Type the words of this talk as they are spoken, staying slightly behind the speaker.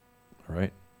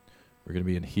right? We're going to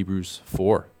be in Hebrews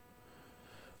 4,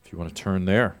 if you want to turn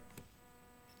there.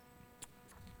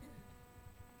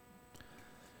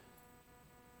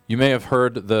 You may have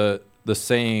heard the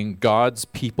saying, God's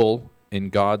people in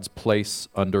God's place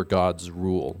under God's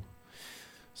rule.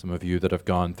 Some of you that have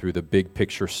gone through the Big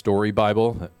Picture Story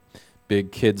Bible, that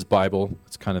big kids Bible,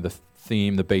 it's kind of the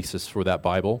theme, the basis for that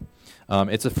Bible.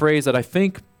 It's a phrase that I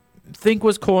think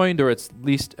was coined, or it's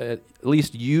at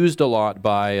least used a lot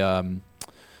by a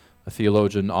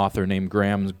theologian author named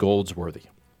Graham Goldsworthy.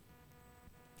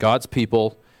 God's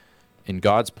people in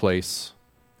God's place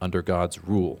under God's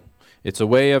rule. It's a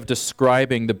way of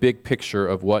describing the big picture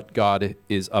of what God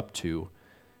is up to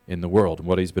in the world, and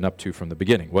what he's been up to from the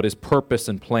beginning, what his purpose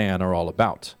and plan are all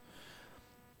about.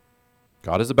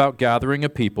 God is about gathering a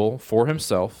people for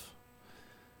himself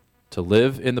to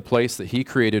live in the place that he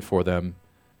created for them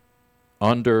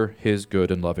under his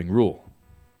good and loving rule.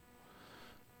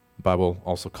 The Bible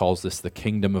also calls this the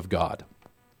kingdom of God.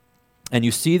 And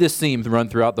you see this theme run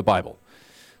throughout the Bible.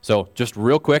 So just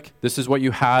real quick, this is what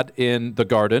you had in the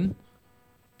garden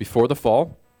before the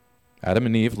fall. Adam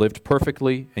and Eve lived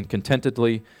perfectly and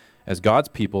contentedly as God's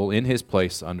people in his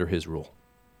place under his rule.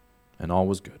 And all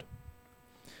was good.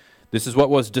 This is what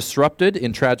was disrupted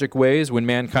in tragic ways when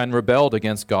mankind rebelled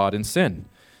against God in sin.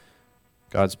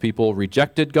 God's people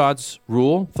rejected God's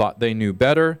rule, thought they knew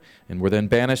better, and were then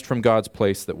banished from God's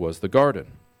place that was the garden.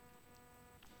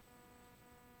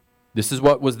 This is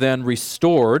what was then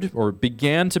restored, or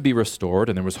began to be restored,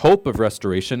 and there was hope of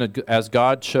restoration as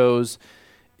God chose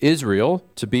Israel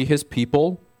to be his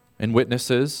people and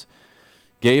witnesses,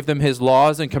 gave them his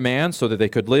laws and commands so that they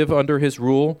could live under his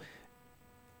rule,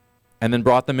 and then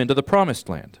brought them into the promised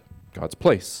land, God's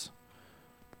place.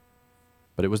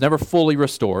 But it was never fully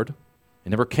restored. It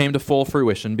never came to full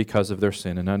fruition because of their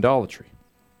sin and idolatry.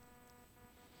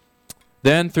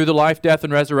 Then, through the life, death,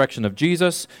 and resurrection of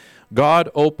Jesus, God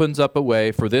opens up a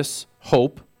way for this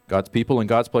hope, God's people in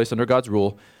God's place under God's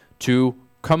rule, to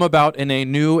come about in a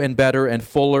new and better and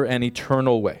fuller and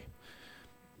eternal way.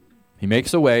 He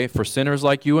makes a way for sinners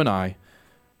like you and I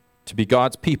to be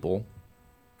God's people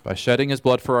by shedding his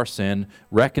blood for our sin,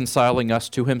 reconciling us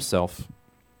to himself.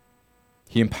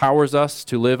 He empowers us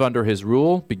to live under his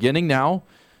rule, beginning now,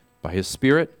 by his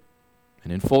Spirit,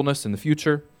 and in fullness in the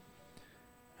future.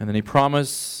 And then he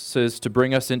promises to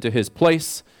bring us into his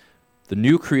place, the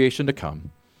new creation to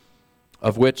come,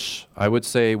 of which I would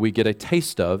say we get a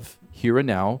taste of here and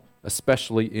now,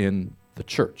 especially in the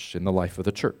church, in the life of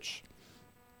the church.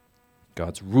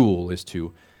 God's rule is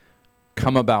to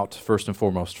come about, first and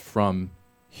foremost, from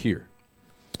here.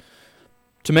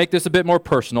 To make this a bit more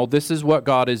personal, this is what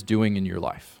God is doing in your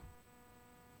life.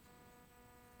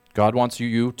 God wants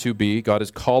you to be, God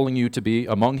is calling you to be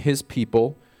among his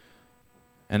people,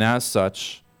 and as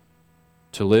such,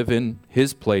 to live in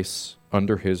his place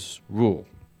under his rule.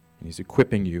 And he's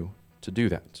equipping you to do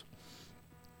that.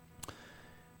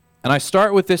 And I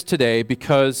start with this today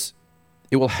because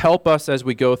it will help us as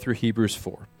we go through Hebrews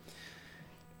 4.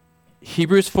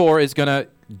 Hebrews 4 is going to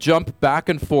jump back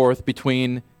and forth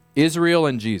between Israel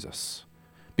and Jesus,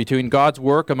 between God's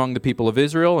work among the people of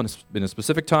Israel in a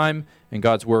specific time and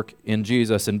God's work in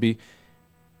Jesus,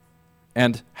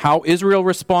 and how Israel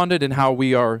responded and how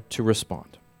we are to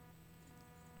respond.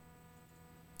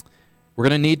 We're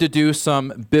going to need to do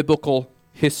some biblical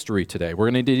history today.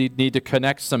 We're going to need to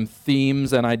connect some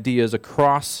themes and ideas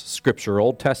across Scripture,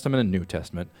 Old Testament and New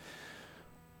Testament.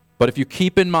 But if you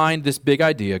keep in mind this big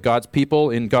idea, God's people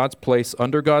in God's place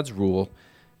under God's rule,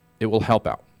 it will help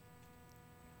out.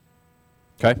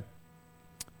 Okay?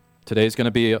 Today is going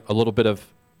to be a little bit of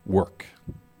work.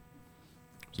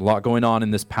 There's a lot going on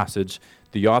in this passage.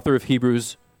 The author of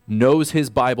Hebrews knows his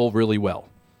Bible really well,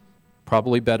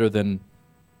 probably better than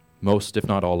most, if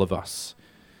not all of us.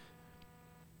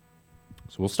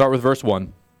 So we'll start with verse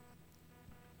 1.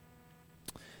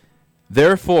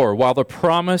 Therefore, while the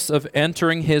promise of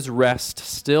entering his rest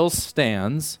still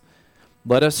stands,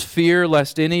 let us fear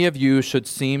lest any of you should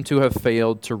seem to have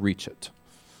failed to reach it.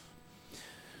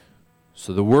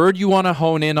 So the word you want to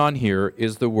hone in on here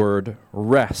is the word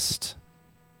rest.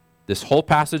 This whole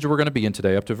passage we're going to be in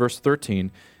today, up to verse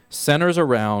 13, centers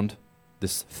around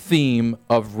this theme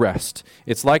of rest.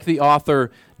 It's like the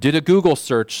author did a Google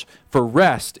search for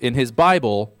rest in his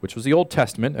Bible, which was the Old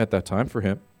Testament at that time for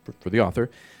him, for the author,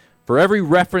 for every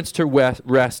reference to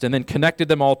rest, and then connected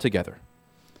them all together.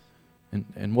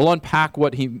 And we'll unpack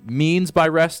what he means by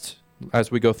rest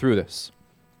as we go through this.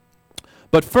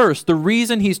 But first, the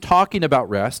reason he's talking about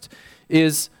rest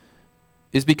is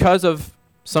because of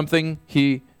something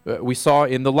we saw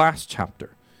in the last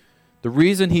chapter. The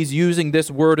reason he's using this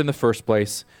word in the first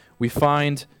place we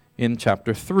find in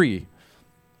chapter 3.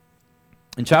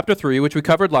 In chapter 3, which we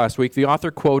covered last week, the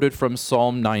author quoted from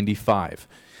Psalm 95.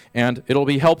 And it'll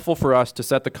be helpful for us to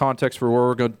set the context for where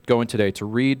we're going today, to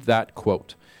read that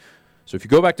quote. So if you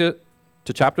go back to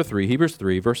chapter 3, Hebrews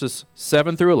 3, verses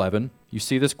 7 through 11, you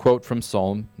see this quote from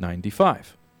Psalm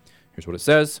 95. Here's what it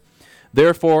says.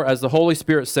 Therefore, as the Holy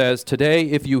Spirit says, today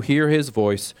if you hear his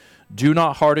voice, do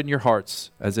not harden your hearts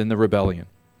as in the rebellion.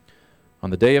 On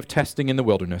the day of testing in the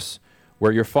wilderness,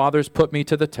 where your fathers put me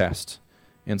to the test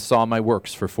and saw my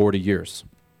works for 40 years.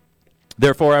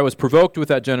 Therefore I was provoked with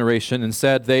that generation and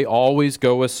said, they always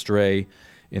go astray.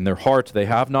 In their heart they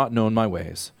have not known my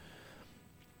ways.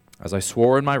 As I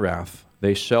swore in my wrath,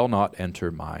 they shall not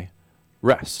enter my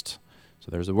rest.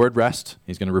 So there's the word rest.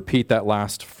 He's going to repeat that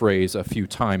last phrase a few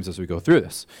times as we go through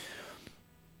this.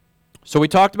 So we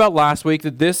talked about last week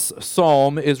that this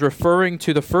psalm is referring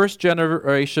to the first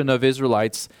generation of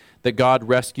Israelites that God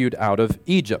rescued out of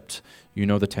Egypt. You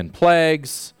know the 10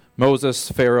 plagues,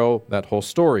 Moses, Pharaoh, that whole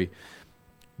story.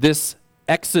 This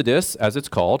Exodus, as it's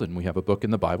called, and we have a book in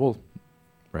the Bible,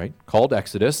 right, called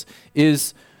Exodus,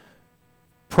 is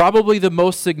probably the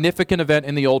most significant event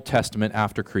in the Old Testament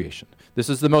after creation. This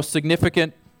is the most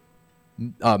significant,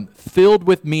 filled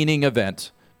with meaning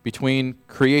event between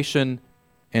creation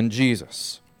and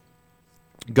Jesus.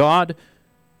 God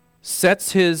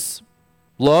sets his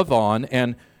love on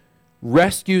and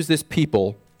rescues this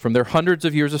people from their hundreds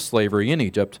of years of slavery in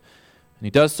Egypt, and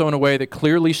he does so in a way that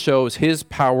clearly shows his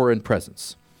power and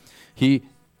presence. He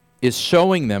is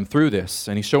showing them through this,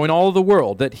 and he's showing all of the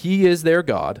world that he is their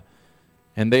God,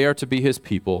 and they are to be his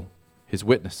people, his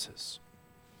witnesses.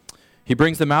 He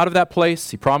brings them out of that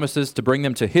place. He promises to bring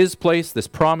them to his place, this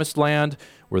promised land,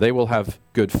 where they will have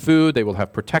good food, they will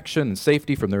have protection and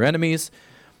safety from their enemies.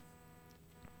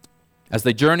 As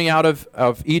they journey out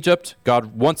of Egypt,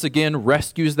 God once again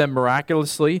rescues them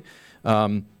miraculously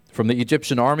from the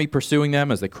Egyptian army pursuing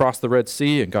them as they cross the Red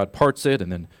Sea, and God parts it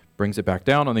and then brings it back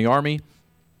down on the army.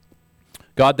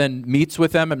 God then meets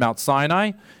with them at Mount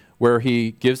Sinai, where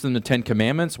he gives them the 10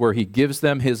 Commandments, where he gives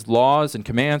them his laws and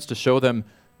commands to show them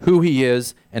who he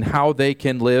is and how they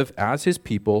can live as his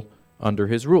people under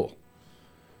his rule.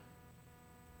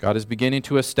 God is beginning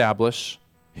to establish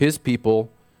his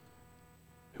people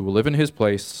who will live in his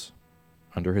place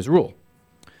under his rule.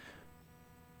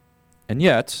 And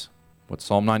yet, what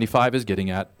Psalm 95 is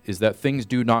getting at is that things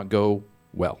do not go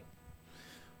well.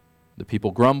 The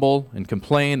people grumble and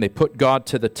complain. They put God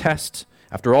to the test.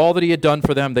 After all that he had done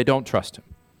for them, they don't trust him.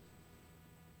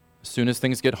 As soon as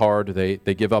things get hard, they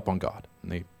give up on God,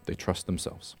 and they trust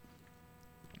themselves.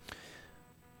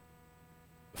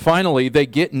 Finally, they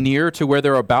get near to where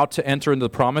they're about to enter into the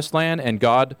promised land, and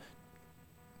God,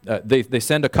 they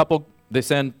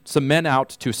send some men out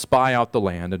to spy out the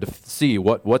land and to see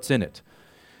what's in it.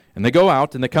 And they go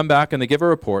out and they come back and they give a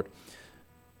report.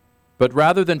 But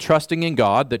rather than trusting in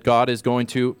God, that God is going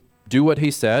to do what he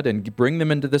said and bring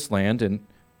them into this land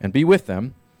and be with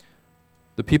them,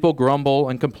 the people grumble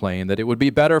and complain that it would be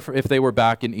better if they were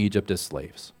back in Egypt as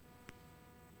slaves.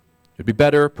 It would be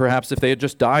better perhaps if they had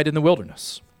just died in the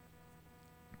wilderness.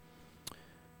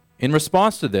 In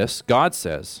response to this, God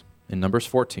says in Numbers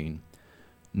 14,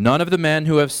 none of the men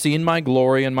who have seen my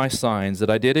glory and my signs that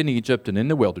I did in Egypt and in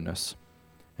the wilderness,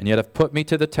 and yet have put me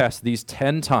to the test these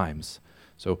 10 times,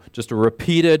 so just a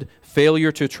repeated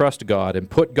failure to trust God and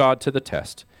put God to the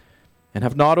test, and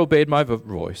have not obeyed my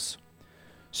voice,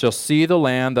 shall see the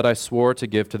land that I swore to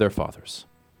give to their fathers.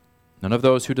 None of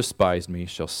those who despised me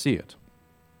shall see it.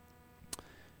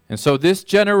 And so this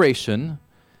generation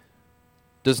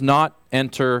does not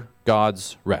enter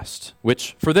God's rest,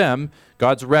 which for them,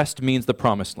 God's rest means the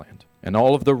promised land, and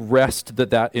all of the rest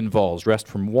that involves, rest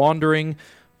from wandering,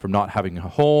 from not having a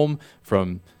home,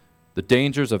 from the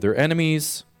dangers of their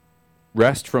enemies,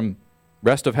 rest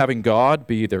of having God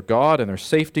be their God and their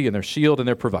safety and their shield and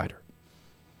their provider.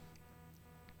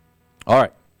 All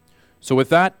right, so with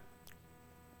that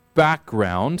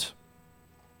background,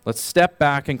 let's step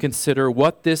back and consider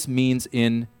what this means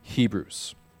in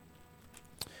Hebrews.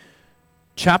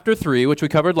 Chapter 3, which we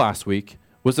covered last week,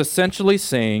 was essentially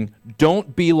saying,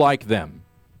 don't be like them.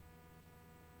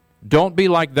 Don't be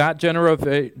like that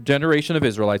generation of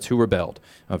Israelites who rebelled.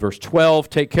 Verse 12,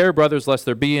 take care, brothers, lest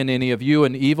there be in any of you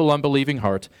an evil, unbelieving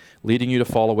heart, leading you to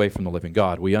fall away from the living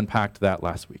God. We unpacked that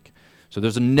last week. So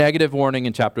there's a negative warning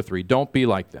in chapter 3. Don't be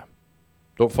like them.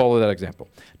 Don't follow that example.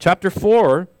 Chapter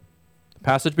 4, the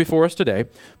passage before us today,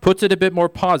 puts it a bit more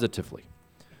positively.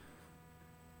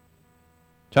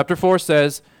 Chapter 4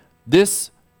 says, this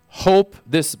hope,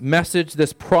 this message,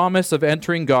 this promise of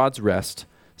entering God's rest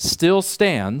still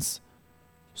stands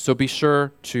So be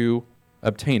sure to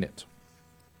obtain it.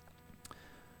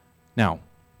 Now,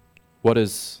 what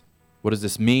does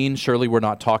this mean? Surely we're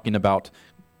not talking about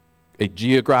a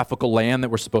geographical land that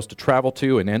we're supposed to travel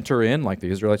to and enter in like the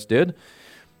Israelites did.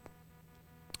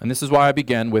 And this is why I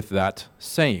began with that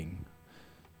saying.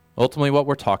 Ultimately, what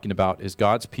we're talking about is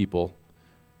God's people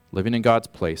living in God's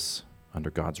place under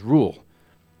God's rule.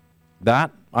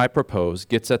 That, I propose,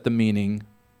 gets at the meaning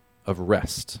of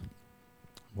rest.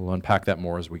 We'll unpack that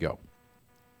more as we go.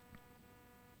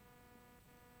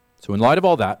 So in light of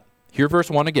all that, hear verse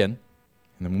 1 again,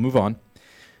 and then we'll move on.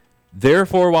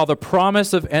 Therefore, while the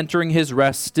promise of entering his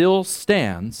rest still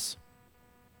stands,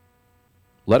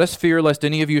 let us fear lest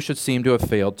any of you should seem to have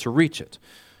failed to reach it.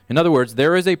 In other words,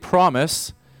 there is a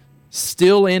promise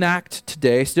still in act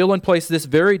today, still in place this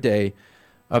very day,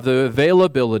 of the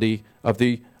availability of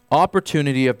the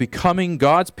opportunity of becoming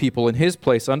God's people in his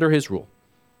place under his rule.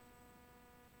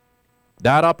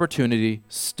 That opportunity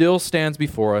still stands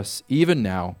before us even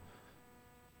now,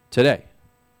 today.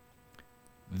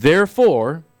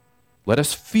 Therefore, let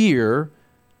us fear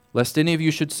lest any of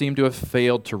you should seem to have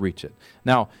failed to reach it.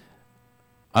 Now,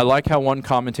 I like how one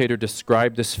commentator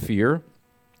described this fear.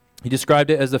 He described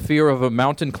it as the fear of a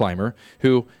mountain climber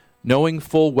who, knowing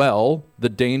full well the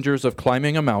dangers of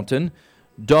climbing a mountain,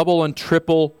 double and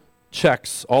triple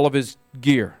checks all of his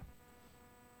gear.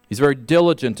 He's very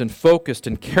diligent and focused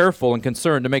and careful and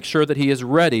concerned to make sure that he is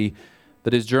ready,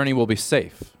 that his journey will be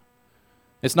safe.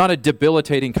 It's not a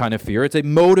debilitating kind of fear, it's a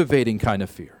motivating kind of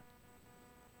fear.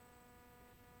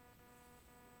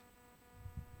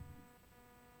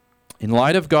 In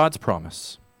light of God's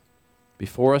promise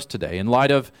before us today, in light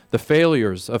of the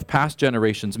failures of past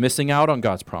generations missing out on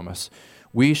God's promise,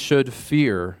 we should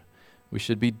fear, we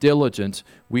should be diligent,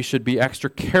 we should be extra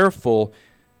careful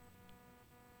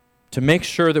to make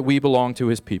sure that we belong to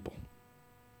his people,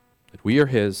 that we are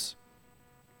his,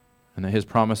 and that his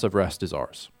promise of rest is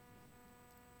ours.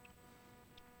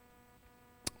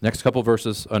 Next couple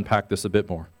verses unpack this a bit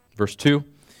more. Verse 2,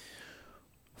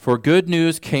 for good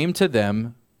news came to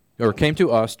them, or came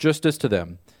to us just as to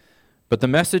them, but the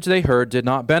message they heard did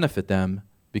not benefit them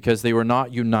because they were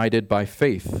not united by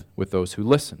faith with those who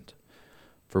listened.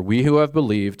 For we who have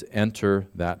believed enter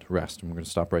that rest. And we're going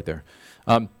to stop right there.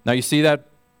 Now you see that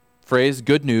phrase,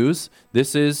 good news.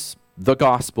 This is the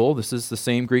gospel. This is the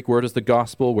same Greek word as the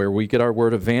gospel where we get our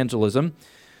word evangelism.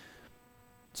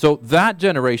 So that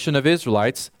generation of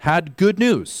Israelites had good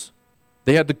news.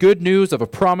 They had the good news of a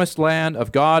promised land,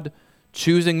 of God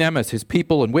choosing them as his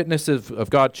people and witnesses of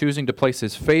God choosing to place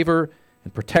his favor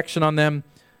and protection on them.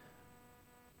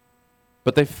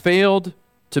 But they failed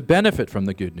to benefit from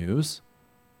the good news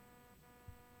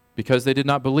because they did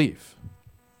not believe,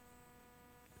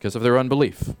 because of their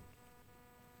unbelief.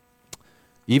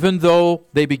 Even though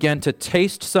they began to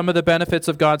taste some of the benefits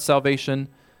of God's salvation,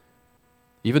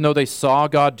 even though they saw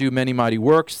God do many mighty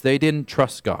works, they didn't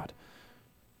trust God.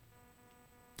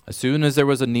 As soon as there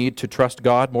was a need to trust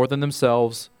God more than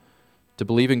themselves, to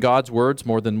believe in God's words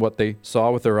more than what they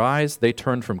saw with their eyes, they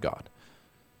turned from God.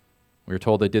 We were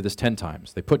told they did this 10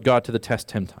 times. They put God to the test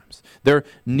 10 times. Their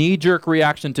knee-jerk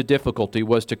reaction to difficulty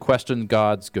was to question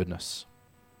God's goodness,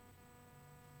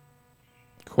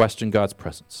 question God's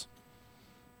presence.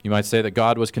 You might say that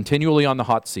God was continually on the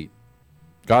hot seat.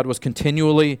 God was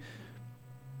continually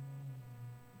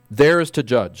theirs to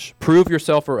judge. Prove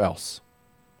yourself or else.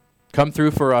 Come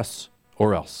through for us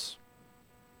or else.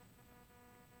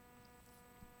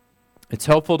 It's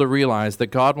helpful to realize that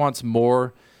God wants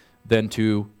more than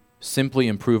to simply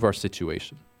improve our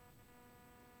situation.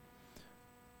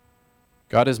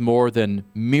 God is more than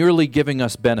merely giving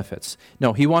us benefits.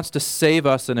 No, he wants to save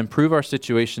us and improve our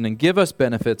situation and give us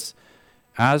benefits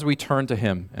as we turn to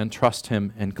him and trust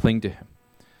him and cling to him.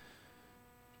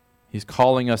 He's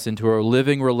calling us into a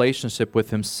living relationship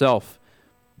with himself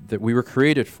that we were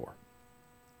created for.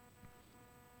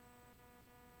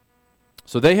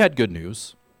 So they had good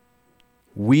news.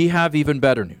 We have even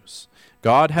better news.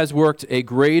 God has worked a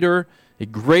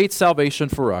great salvation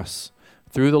for us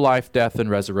through the life, death, and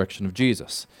resurrection of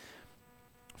Jesus.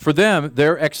 For them,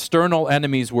 their external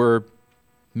enemies were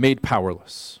made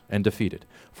powerless and defeated.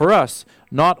 For us,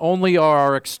 not only are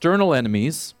our external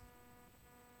enemies,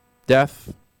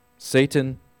 death,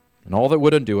 Satan, and all that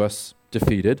would undo us,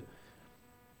 defeated,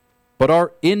 but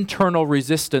our internal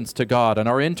resistance to God and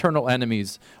our internal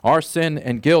enemies, our sin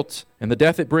and guilt and the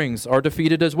death it brings, are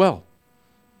defeated as well.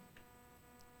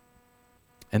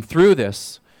 And through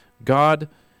this,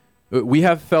 we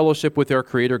have fellowship with our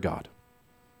Creator God,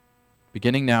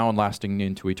 beginning now and lasting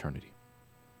into eternity.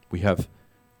 We have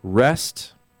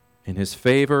rest in his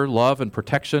favor, love, and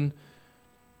protection.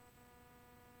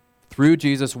 Through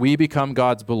Jesus, we become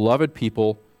God's beloved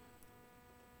people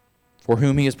for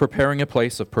whom he is preparing a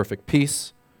place of perfect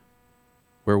peace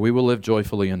where we will live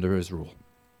joyfully under his rule.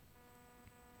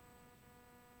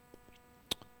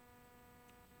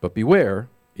 But beware,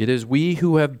 it is we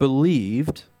who have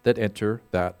believed that enter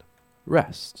that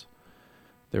rest.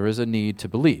 There is a need to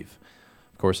believe.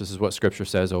 Of course, this is what Scripture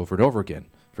says over and over again.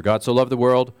 For God so loved the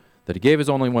world that he gave his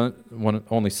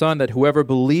only Son, that whoever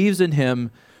believes in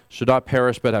him should not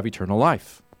perish but have eternal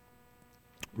life.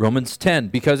 Romans 10,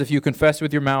 because if you confess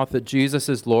with your mouth that Jesus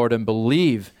is Lord and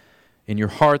believe in your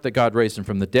heart that God raised him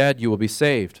from the dead, you will be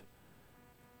saved.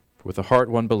 For with the heart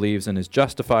one believes and is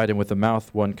justified, and with the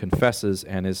mouth one confesses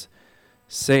and is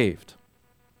saved.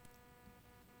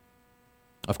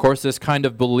 Of course, this kind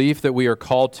of belief that we are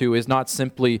called to is not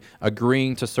simply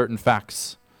agreeing to certain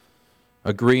facts,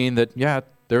 agreeing that, yeah,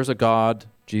 there's a God,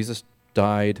 Jesus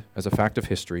died as a fact of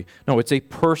history. No, it's a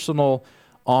personal,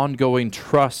 ongoing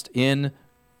trust in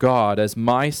God as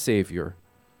my Savior,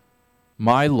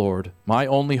 my Lord, my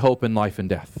only hope in life and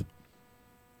death.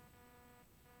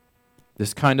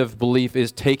 This kind of belief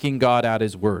is taking God at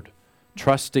his word,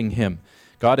 trusting him.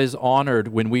 God is honored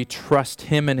when we trust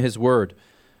him and his word.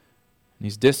 And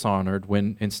he's dishonored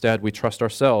when instead we trust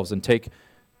ourselves and take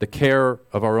the care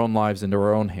of our own lives into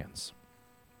our own hands.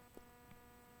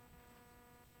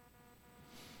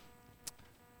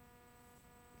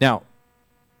 Now,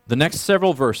 the next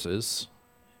several verses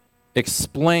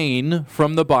explain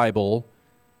from the Bible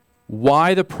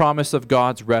why the promise of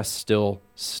God's rest still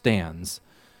stands.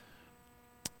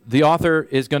 The author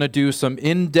is going to do some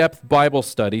in-depth Bible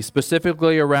study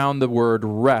specifically around the word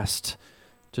rest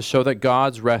to show that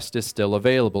God's rest is still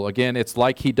available. Again, it's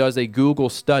like he does a Google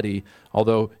study,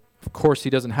 although, of course, he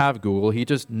doesn't have Google. He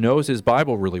just knows his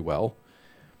Bible really well.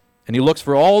 And he looks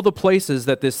for all the places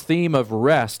that this theme of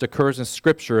rest occurs in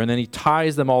Scripture, and then he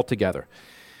ties them all together.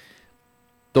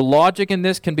 The logic in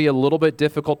this can be a little bit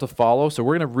difficult to follow, so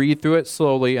we're going to read through it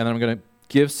slowly, and then I'm going to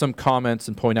give some comments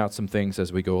and point out some things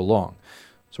as we go along.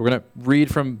 So we're going to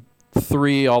read from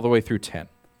 3 all the way through 10.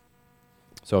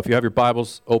 So if you have your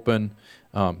Bibles open,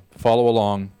 follow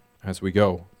along as we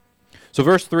go. So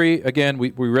verse 3, again, we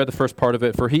read the first part of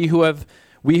it. For we who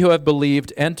have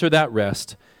believed enter that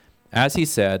rest, as he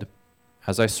said,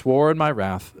 as I swore in my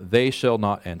wrath, they shall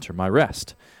not enter my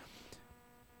rest.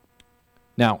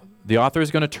 Now, the author is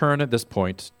going to turn at this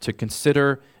point to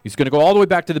consider, he's going to go all the way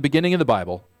back to the beginning of the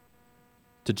Bible,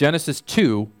 to Genesis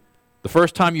 2, the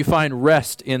first time you find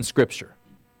rest in Scripture,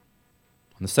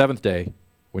 on the seventh day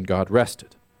when God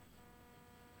rested.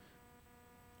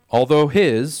 Although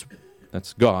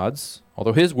that's God's,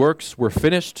 although his works were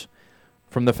finished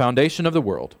from the foundation of the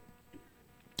world,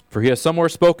 for he has somewhere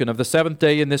spoken of the seventh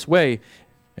day in this way,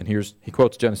 and he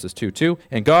quotes Genesis 2:2,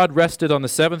 and God rested on the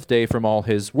seventh day from all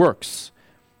his works.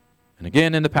 And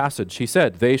again in the passage he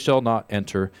said, they shall not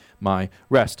enter my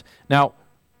rest. Now,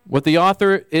 what the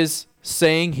author is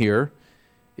saying here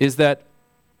is that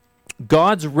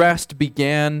God's rest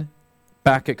began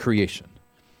back at creation.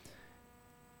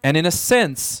 And in a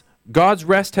sense, God's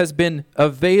rest has been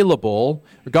available.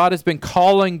 God has been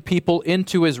calling people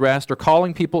into his rest or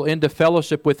calling people into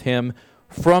fellowship with him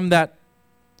from that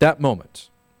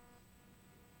moment.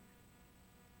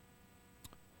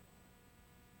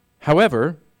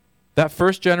 However, that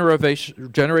first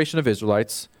generation of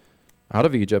Israelites out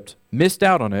of Egypt missed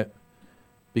out on it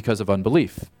because of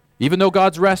unbelief. Even though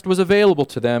God's rest was available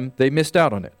to them, they missed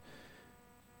out on it.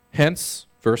 Hence,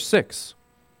 verse 6.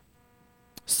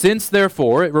 Since,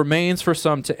 therefore, it remains for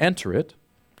some to enter it,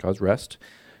 God's rest,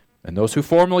 and those who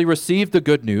formerly received the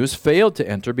good news failed to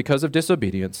enter because of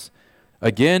disobedience,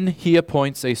 again he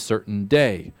appoints a certain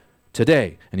day,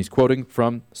 today. And he's quoting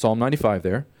from Psalm 95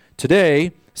 there.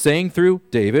 Today, saying through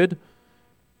David,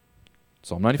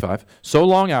 Psalm 95, so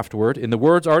long afterward, in the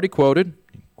words already quoted,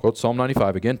 quote Psalm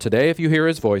 95 again, today if you hear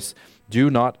his voice, do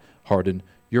not harden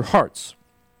your hearts.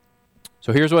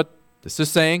 So here's what this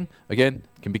is saying. Again,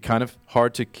 it can be kind of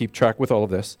hard to keep track with all of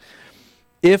this.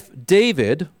 If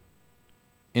David,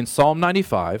 in Psalm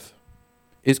 95,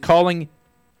 is calling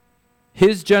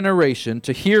his generation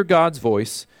to hear God's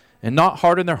voice and not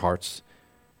harden their hearts,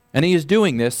 and he is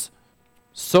doing this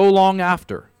so long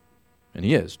after, and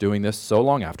he is doing this so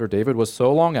long after, David was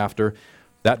so long after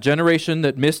that generation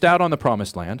that missed out on the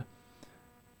promised land,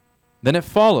 then it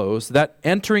follows that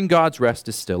entering God's rest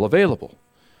is still available.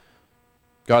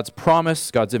 God's promise,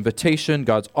 God's invitation,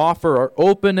 God's offer are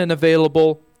open and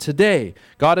available today.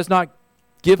 God has not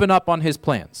given up on his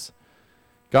plans.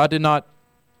 God did not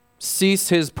cease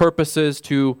his purposes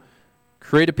to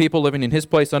create a people living in his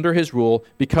place under his rule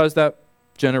because that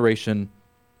generation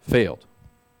failed.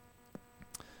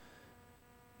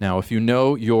 Now, if you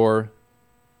know your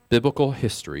biblical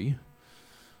history,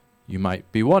 you might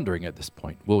be wondering at this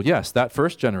point, well, yes, that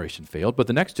first generation failed, but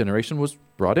the next generation was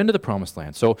brought into the promised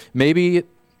land. So maybe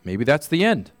that's the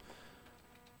end.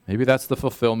 Maybe that's the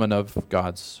fulfillment of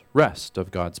God's rest, of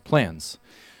God's plans.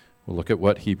 We'll look at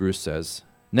what Hebrews says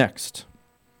next.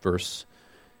 Verse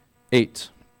 8.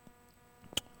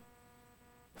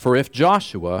 For if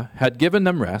Joshua had given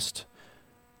them rest,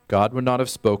 God would not have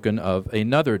spoken of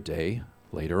another day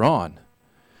later on.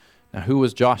 Now, who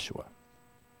was Joshua?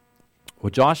 Well,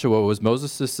 Joshua was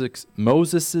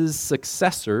Moses'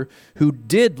 successor who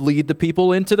did lead the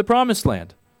people into the promised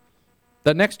land,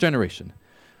 that next generation.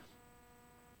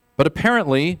 But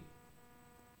apparently,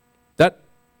 that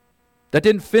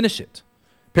didn't finish it.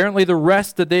 Apparently, the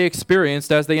rest that they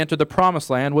experienced as they entered the promised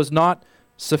land was not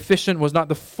sufficient, was not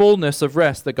the fullness of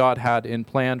rest that God had in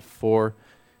plan for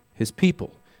his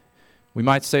people. We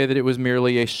might say that it was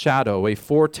merely a shadow, a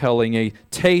foretelling, a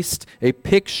taste, a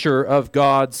picture of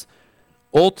God's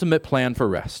ultimate plan for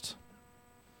rest,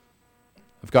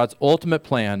 of God's ultimate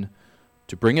plan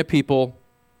to bring a people,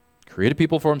 create a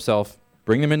people for himself,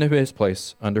 bring them into his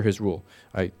place under his rule.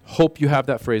 I hope you have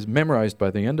that phrase memorized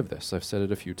by the end of this. I've said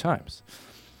it a few times.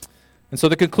 And so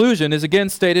the conclusion is again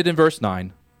stated in verse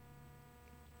 9.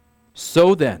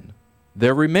 So then,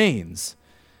 there remains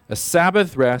a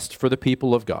Sabbath rest for the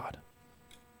people of God.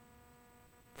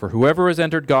 For whoever has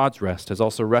entered God's rest has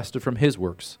also rested from his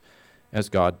works, as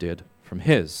God did from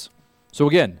his. So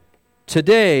again,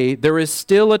 today there is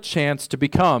still a chance to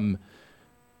become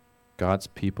God's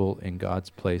people in God's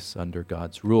place under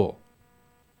God's rule.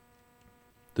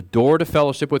 The door to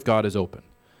fellowship with God is open.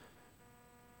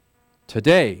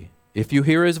 Today, if you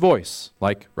hear his voice,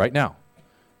 like right now,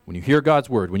 when you hear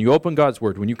God's word, when you open God's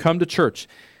word, when you come to church,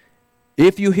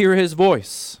 if you hear his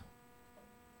voice,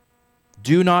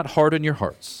 do not harden your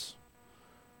hearts.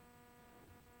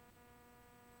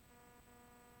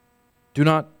 Do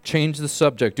not change the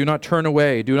subject. Do not turn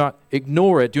away. Do not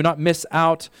ignore it. Do not miss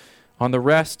out on the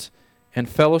rest and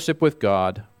fellowship with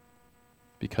God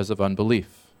because of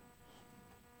unbelief.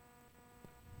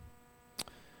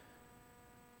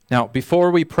 Now, before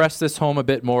we press this home a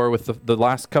bit more with the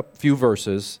last few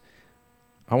verses,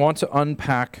 I want to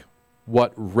unpack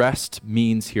what rest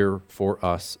means here for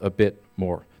us a bit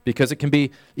more. Because it can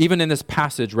be, even in this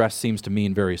passage, rest seems to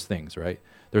mean various things, right?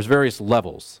 There's various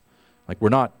levels. Like, we're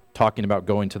not talking about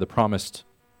going to the promised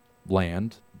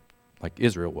land like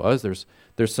Israel was.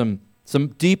 There's some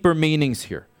deeper meanings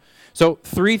here. So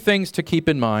 3 things to keep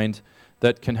in mind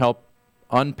that can help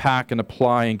unpack and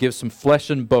apply and give some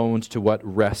flesh and bones to what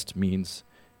rest means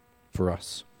for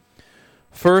us.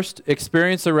 First,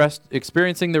 experiencing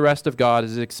the rest of God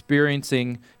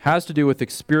has to do with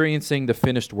experiencing the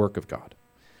finished work of God.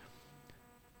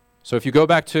 So if you go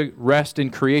back to rest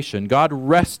in creation, God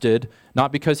rested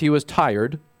not because he was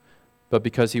tired, but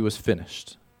because he was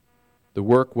finished. The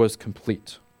work was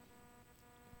complete.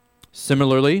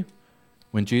 Similarly,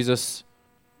 when Jesus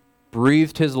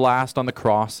breathed his last on the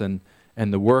cross and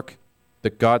the work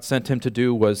that God sent him to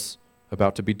do was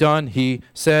about to be done, he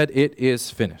said, "It is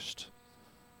finished."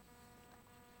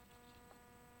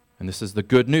 And this is the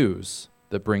good news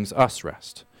that brings us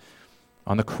rest.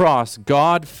 On the cross,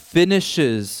 God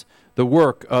finishes the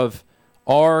work of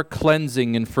our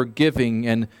cleansing and forgiving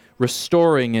and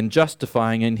restoring and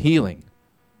justifying and healing.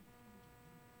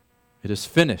 It is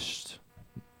finished.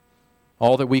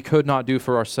 All that we could not do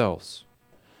for ourselves.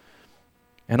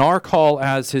 And our call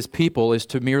as his people is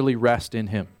to merely rest in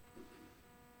him.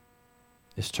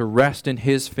 Is to rest in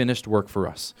his finished work for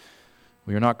us.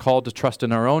 We are not called to trust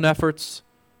in our own efforts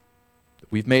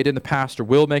that we've made in the past or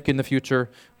will make in the future.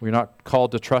 We are not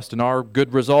called to trust in our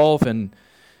good resolve and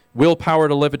willpower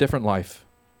to live a different life.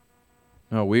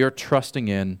 No, we are trusting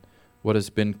in what has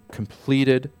been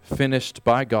completed, finished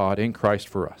by God in Christ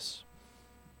for us.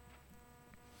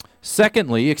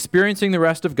 Secondly, experiencing the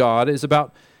rest of God is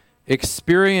about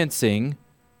experiencing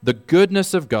the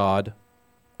goodness of God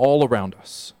all around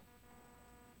us.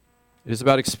 It is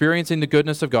about experiencing the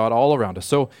goodness of God all around us.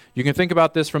 So you can think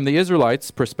about this from the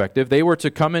Israelites' perspective. They were to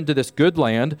come into this good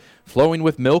land flowing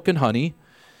with milk and honey.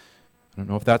 I don't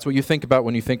know if that's what you think about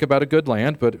when you think about a good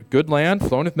land, but a good land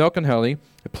flowing with milk and honey,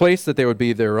 a place that they would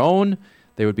be their own,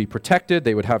 they would be protected,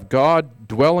 they would have God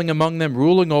dwelling among them,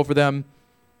 ruling over them.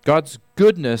 God's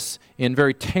goodness in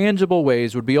very tangible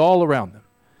ways would be all around them.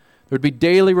 There would be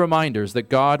daily reminders that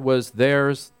God was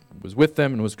theirs, was with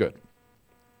them, and was good.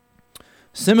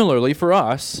 Similarly, for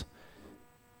us,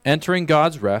 entering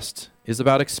God's rest is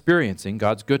about experiencing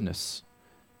God's goodness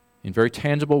in very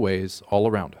tangible ways all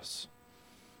around us.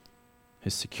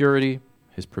 His security,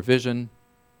 his provision,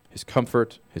 His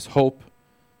comfort, His hope,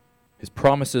 His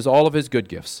promises, all of His good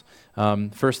gifts.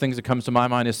 First things that comes to my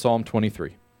mind is Psalm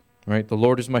 23. Right? The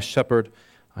Lord is my shepherd,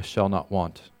 I shall not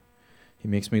want. He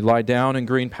makes me lie down in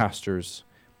green pastures.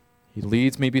 He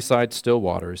leads me beside still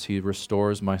waters. He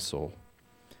restores my soul.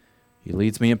 He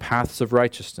leads me in paths of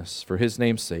righteousness for His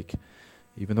name's sake.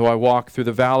 Even though I walk through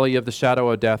the valley of the shadow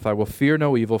of death, I will fear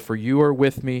no evil, for you are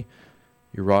with me.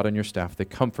 Your rod and your staff, they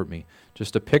comfort me.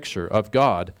 Just a picture of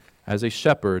God as a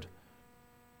shepherd,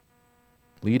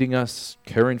 leading us,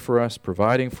 caring for us,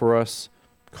 providing for us,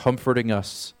 comforting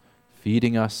us,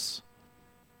 feeding us.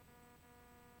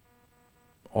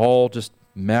 All just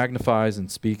magnifies and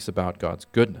speaks about God's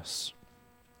goodness.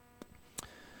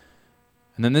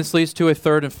 And then this leads to a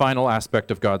third and final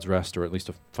aspect of God's rest, or at least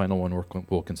a final one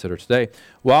we'll consider today.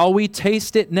 While we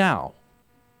taste it now,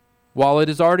 while it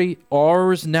is already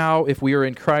ours now if we are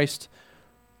in Christ,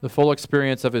 the full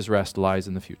experience of His rest lies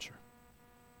in the future.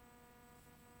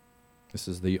 This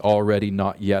is the already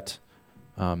not yet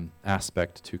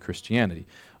aspect to Christianity.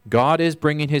 God is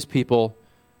bringing His people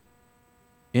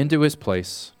into His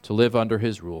place to live under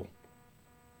His rule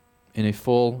in a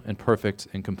full and perfect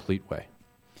and complete way.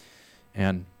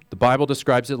 And the Bible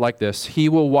describes it like this: He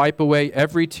will wipe away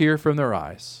every tear from their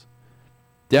eyes.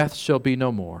 Death shall be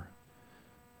no more.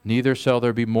 Neither shall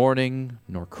there be mourning,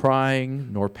 nor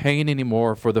crying, nor pain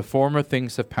anymore, for the former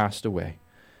things have passed away.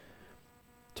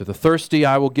 To the thirsty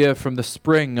I will give from the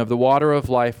spring of the water of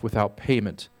life without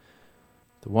payment.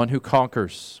 The one who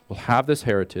conquers will have this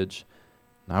heritage,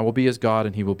 and I will be his God,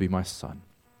 and he will be my son.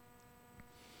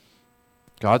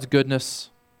 God's goodness,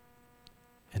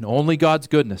 and only God's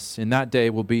goodness in that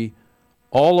day, will be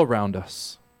all around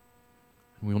us.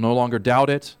 We will no longer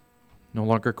doubt it, no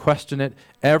longer question it.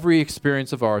 Every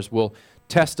experience of ours will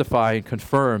testify and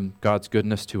confirm God's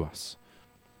goodness to us.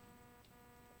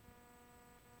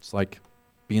 It's like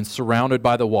being surrounded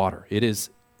by the water. It is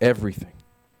everything.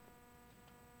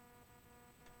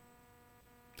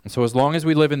 And so as long as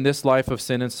we live in this life of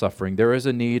sin and suffering, there is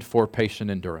a need for patient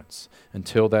endurance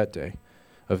until that day,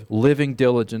 of living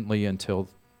diligently until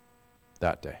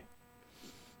that day.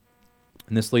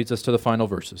 And this leads us to the final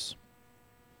verses.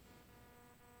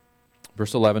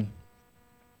 Verse 11.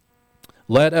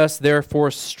 Let us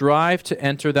therefore strive to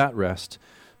enter that rest,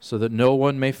 so that no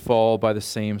one may fall by the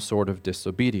same sort of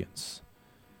disobedience.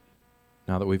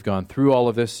 Now that we've gone through all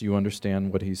of this, you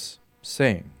understand what he's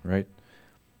saying, right?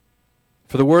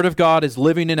 For the word of God is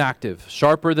living and active,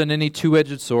 sharper than any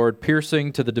two-edged sword,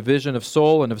 piercing to the division of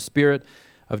soul and of spirit,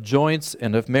 of joints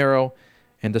and of marrow,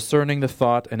 and discerning the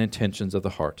thought and intentions of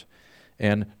the heart.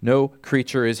 And no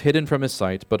creature is hidden from his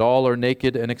sight, but all are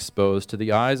naked and exposed to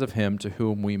the eyes of him to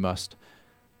whom we must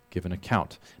give an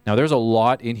account. Now there's a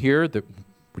lot in here that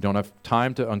we don't have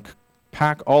time to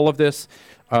unpack all of this.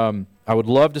 I would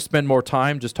love to spend more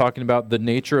time just talking about the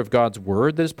nature of God's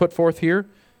word that is put forth here.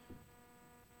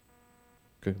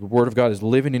 Okay, the word of God is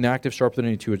living and active, sharper than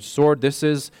any two-edged sword. This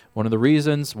is one of the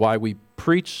reasons why we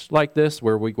preach like this,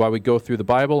 why we go through the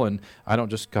Bible, and I don't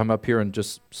just come up here and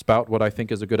just spout what I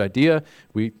think is a good idea.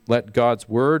 We let God's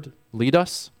word lead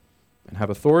us and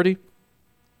have authority.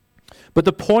 But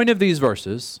the point of these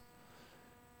verses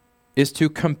is to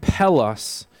compel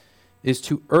us, is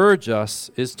to urge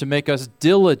us, is to make us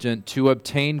diligent to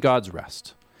obtain God's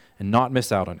rest and not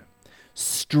miss out on it.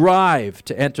 Strive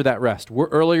to enter that rest.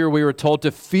 Earlier we were told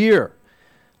to fear,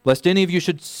 lest any of you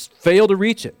should fail to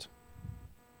reach it.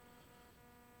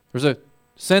 There's a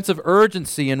sense of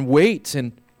urgency and weight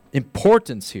and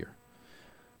importance here.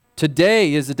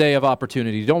 Today is the day of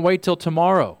opportunity. Don't wait till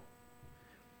tomorrow.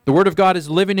 The Word of God is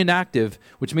living and active,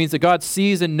 which means that God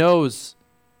sees and knows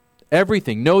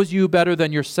everything, knows you better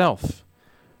than yourself.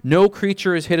 No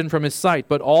creature is hidden from His sight,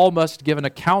 but all must give an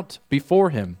account before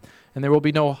Him. And there will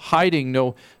be no hiding,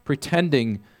 no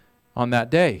pretending on that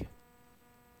day.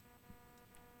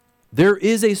 There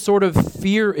is a sort of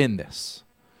fear in this.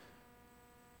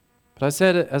 But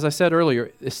as I said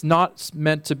earlier, it's not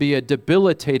meant to be a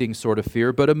debilitating sort of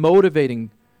fear, but a motivating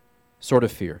sort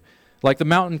of fear. Like the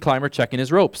mountain climber checking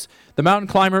his ropes. The mountain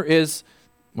climber is,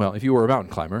 well, if you were a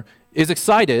mountain climber, is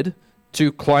excited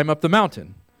to climb up the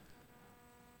mountain.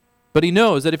 But he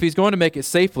knows that if he's going to make it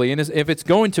safely, and if it's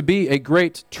going to be a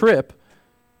great trip,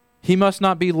 he must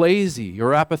not be lazy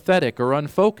or apathetic or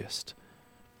unfocused.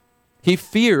 He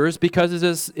fears because it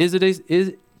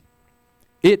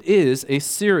is a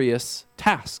serious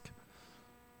task.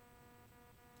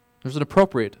 There's an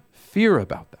appropriate fear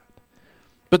about that.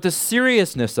 But the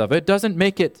seriousness of it doesn't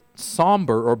make it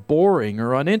somber or boring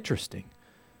or uninteresting.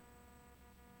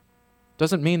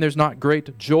 Doesn't mean there's not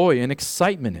great joy and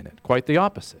excitement in it. Quite the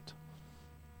opposite.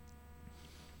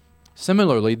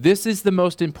 Similarly, this is the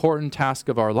most important task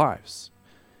of our lives,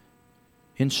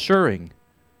 ensuring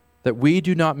that we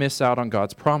do not miss out on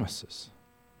God's promises.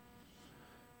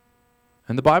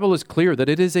 And the Bible is clear that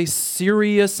it is a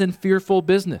serious and fearful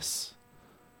business.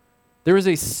 There is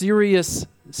a serious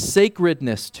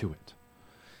sacredness to it.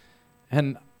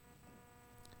 And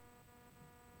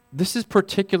this is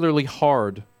particularly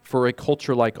hard for a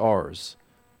culture like ours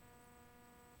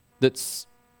that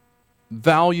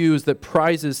values, that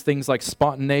prizes things like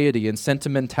spontaneity and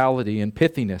sentimentality and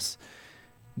pithiness,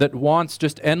 that wants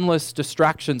just endless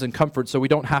distractions and comfort so we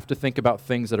don't have to think about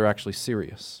things that are actually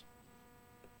serious.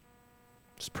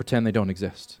 Just pretend they don't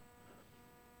exist.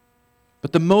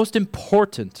 But the most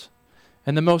important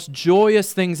and the most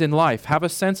joyous things in life have a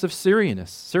sense of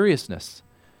seriousness,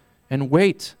 and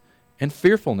weight and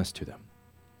fearfulness to them.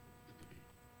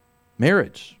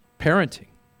 Marriage, parenting,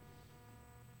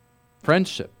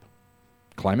 friendship,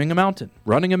 climbing a mountain,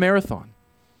 running a marathon,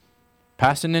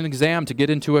 passing an exam to get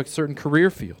into a certain career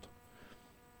field.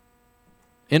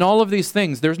 In all of these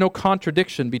things, there's no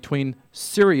contradiction between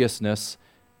seriousness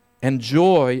and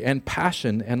joy and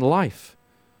passion and life.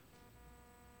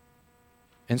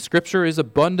 And Scripture is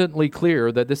abundantly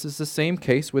clear that this is the same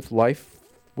case with life,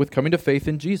 with coming to faith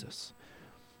in Jesus.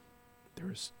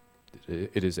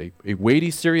 It is a weighty,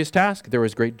 serious task. There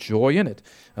is great joy in it.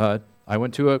 I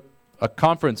went to a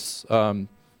conference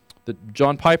that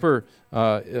John Piper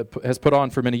has put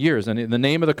on for many years, and the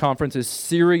name of the conference is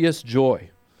Serious Joy.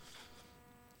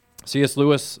 C.S.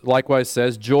 Lewis likewise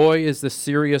says, joy is the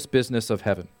serious business of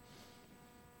heaven.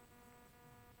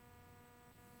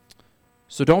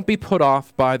 So don't be put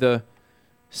off by the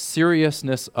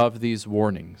seriousness of these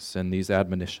warnings and these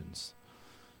admonitions.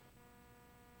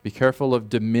 Be careful of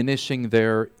diminishing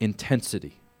their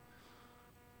intensity.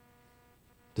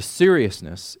 The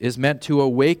seriousness is meant to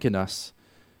awaken us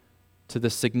to the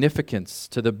significance,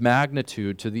 to the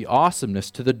magnitude, to the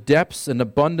awesomeness, to the depths and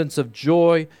abundance of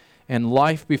joy and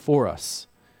life before us,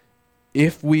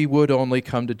 if we would only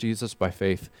come to Jesus by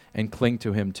faith and cling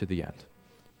to Him to the end,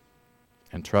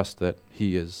 and trust that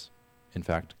He is, in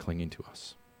fact, clinging to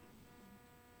us.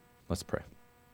 Let's pray.